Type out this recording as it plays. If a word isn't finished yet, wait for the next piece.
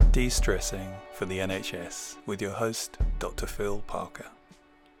De-stressing for the NHS with your host, Dr. Phil Parker.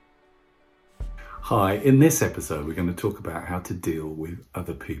 Hi, in this episode we're going to talk about how to deal with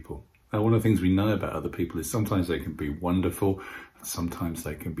other people. Now, one of the things we know about other people is sometimes they can be wonderful, sometimes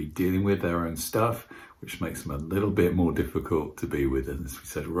they can be dealing with their own stuff, which makes them a little bit more difficult to be with. And as we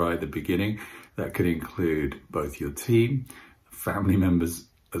said right at the beginning, that could include both your team, family members,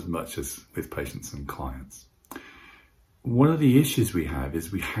 as much as with patients and clients. One of the issues we have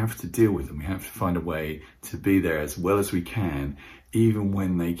is we have to deal with them. We have to find a way to be there as well as we can, even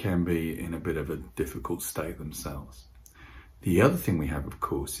when they can be in a bit of a difficult state themselves. The other thing we have, of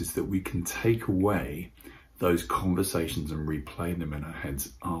course, is that we can take away those conversations and replay them in our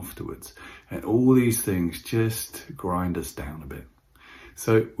heads afterwards. And all these things just grind us down a bit.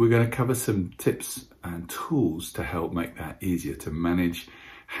 So we're going to cover some tips and tools to help make that easier to manage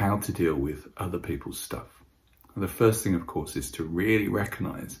how to deal with other people's stuff. And the first thing, of course, is to really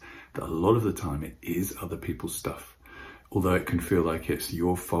recognize that a lot of the time it is other people's stuff. Although it can feel like it's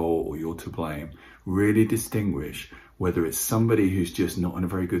your fault or you're to blame, really distinguish whether it's somebody who's just not in a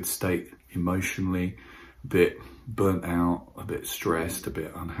very good state emotionally, a bit burnt out, a bit stressed, a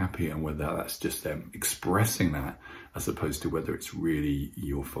bit unhappy, and whether that's just them expressing that as opposed to whether it's really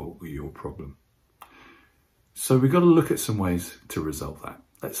your fault or your problem. So we've got to look at some ways to resolve that.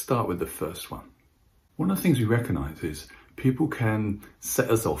 Let's start with the first one. One of the things we recognize is people can set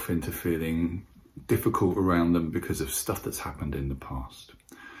us off into feeling difficult around them because of stuff that's happened in the past.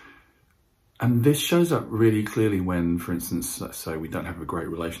 And this shows up really clearly when, for instance, let's say we don't have a great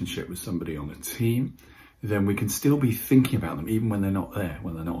relationship with somebody on a team, then we can still be thinking about them even when they're not there,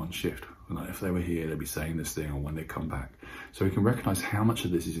 when they're not on shift. Like if they were here, they'd be saying this thing, or when they come back. So we can recognize how much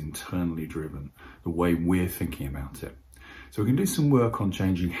of this is internally driven, the way we're thinking about it. So we can do some work on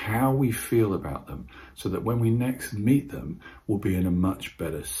changing how we feel about them so that when we next meet them, we'll be in a much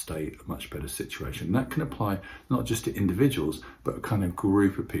better state, a much better situation. And that can apply not just to individuals, but a kind of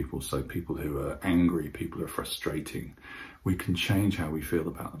group of people. So people who are angry, people who are frustrating, we can change how we feel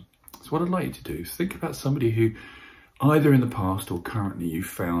about them. So what I'd like you to do is think about somebody who either in the past or currently you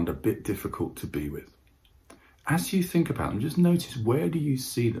found a bit difficult to be with. As you think about them, just notice, where do you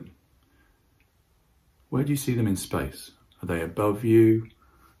see them? Where do you see them in space? Are they above you,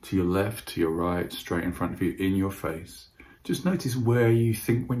 to your left, to your right, straight in front of you, in your face? Just notice where you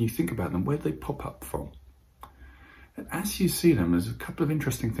think, when you think about them, where they pop up from. And as you see them, there's a couple of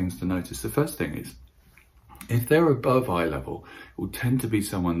interesting things to notice. The first thing is, if they're above eye level, it will tend to be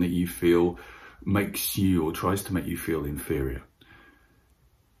someone that you feel makes you or tries to make you feel inferior.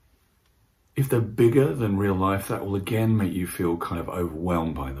 If they're bigger than real life, that will again make you feel kind of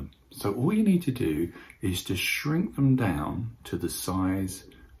overwhelmed by them. So all you need to do is to shrink them down to the size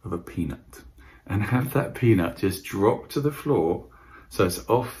of a peanut and have that peanut just drop to the floor. So it's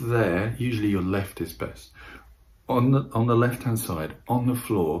off there, usually your left is best, on the left-hand side, on the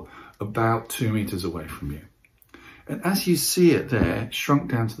floor, about 2 meters away from you. And as you see it there, shrunk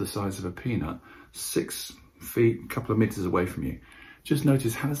down to the size of a peanut, 6 feet, a couple of meters away from you, just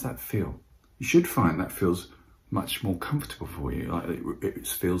notice, how does that feel? You should find that feels much more comfortable for you. Like it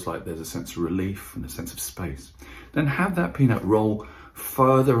feels like there's a sense of relief and a sense of space. Then have that peanut roll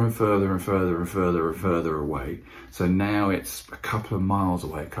further and further and further and further and further away. So now it's a couple of miles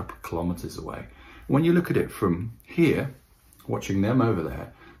away, a couple of kilometers away. When you look at it from here, watching them over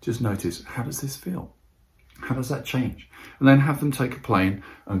there, just notice, how does this feel? How does that change? And then have them take a plane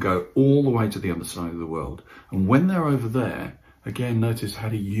and go all the way to the other side of the world. And when they're over there, again, notice, how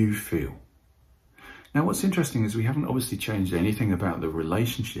do you feel? Now, what's interesting is we haven't obviously changed anything about the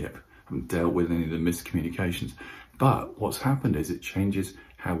relationship, haven't dealt with any of the miscommunications, but what's happened is it changes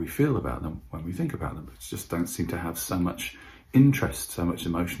how we feel about them when we think about them. It just don't seem to have so much interest, so much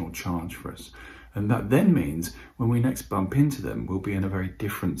emotional charge for us. And that then means when we next bump into them, we'll be in a very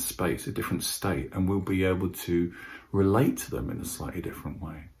different space, a different state, and we'll be able to relate to them in a slightly different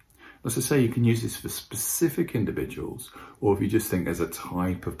way. As I say, you can use this for specific individuals, or if you just think there's a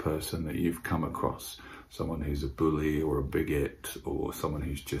type of person that you've come across, someone who's a bully or a bigot or someone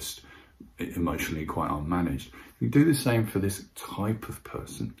who's just emotionally quite unmanaged. You do the same for this type of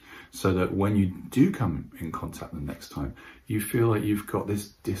person so that when you do come in contact the next time, you feel like you've got this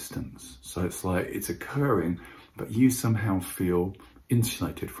distance. So it's like it's occurring, but you somehow feel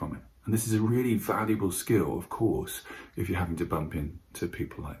insulated from it. And this is a really valuable skill, of course, if you're having to bump into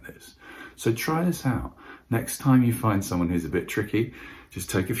people like this. So try this out. Next time you find someone who's a bit tricky, just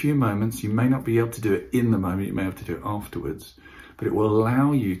take a few moments. You may not be able to do it in the moment, you may have to do it afterwards, but it will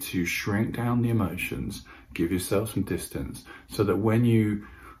allow you to shrink down the emotions, give yourself some distance, so that when you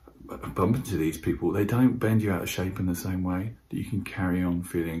bump into these people, they don't bend you out of shape in the same way, that you can carry on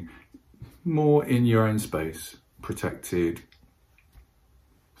feeling more in your own space, protected,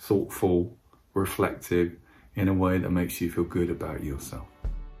 thoughtful, reflective, in a way that makes you feel good about yourself.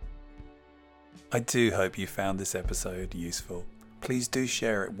 I do hope you found this episode useful. Please do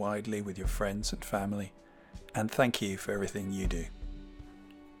share it widely with your friends and family. And thank you for everything you do.